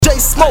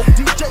Smoke. I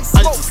used to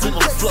sleep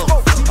on the floor.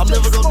 I'm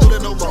never gonna do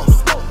that no more.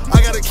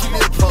 I gotta keep me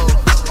a pole,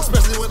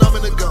 especially when I'm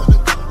in the gun.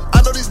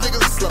 I know these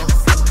niggas are slow.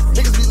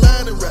 Niggas be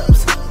lying in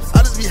raps.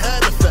 I just be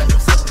hiding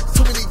facts.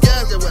 Too many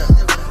guys get whacked.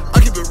 I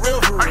keep it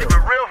real for real.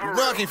 You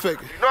know I can't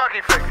fake it.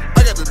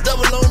 I got the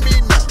devil on me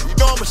now. You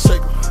know I'ma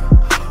shake it.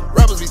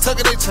 Rappers be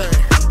tucking their chain.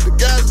 The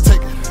guys are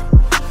taking it.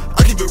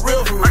 I keep it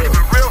real for real.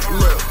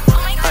 Look,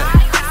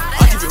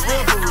 I keep it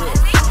real for real.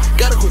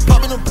 Gotta quit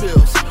popping them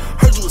pills.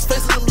 Heard you was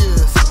facing them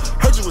years.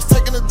 Heard you was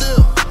taking a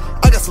deal.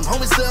 I got some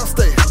homies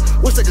downstate.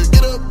 Wish they could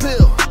get a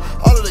pill.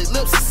 All of they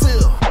lips are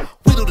sealed.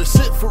 We do this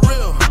shit for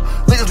real.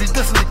 Niggas be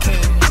dissing the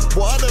king.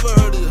 Boy, I never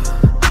heard of you.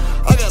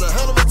 I got a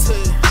hell of a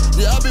team.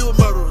 Yeah, I be with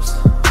murderers.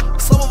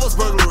 Some of us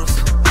burglars.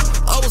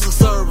 I was a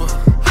server.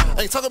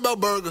 Ain't talking about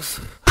burgers.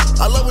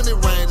 I love when it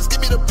rains. Just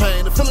give me the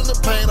pain. The feeling the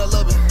pain, I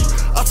love it.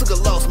 I took a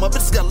loss. My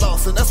bitches got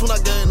lost, and that's when I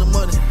gained the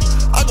money.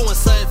 I go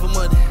insane for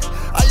money.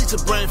 I eat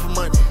your brain for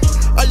money.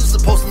 I used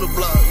to post on the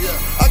blog.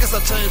 Yeah, I guess I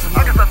changed for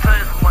money.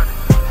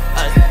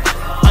 Ay,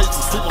 I used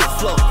to sleep on the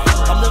floor.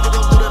 I'm never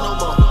gonna do that no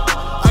more.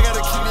 I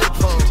gotta keep me a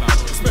pole,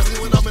 especially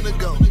when I'm in the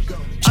go.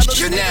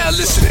 You're now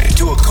listening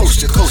to a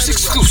Coast to Coast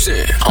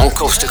exclusive on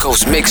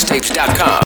CoastToCoastMixtapes.com.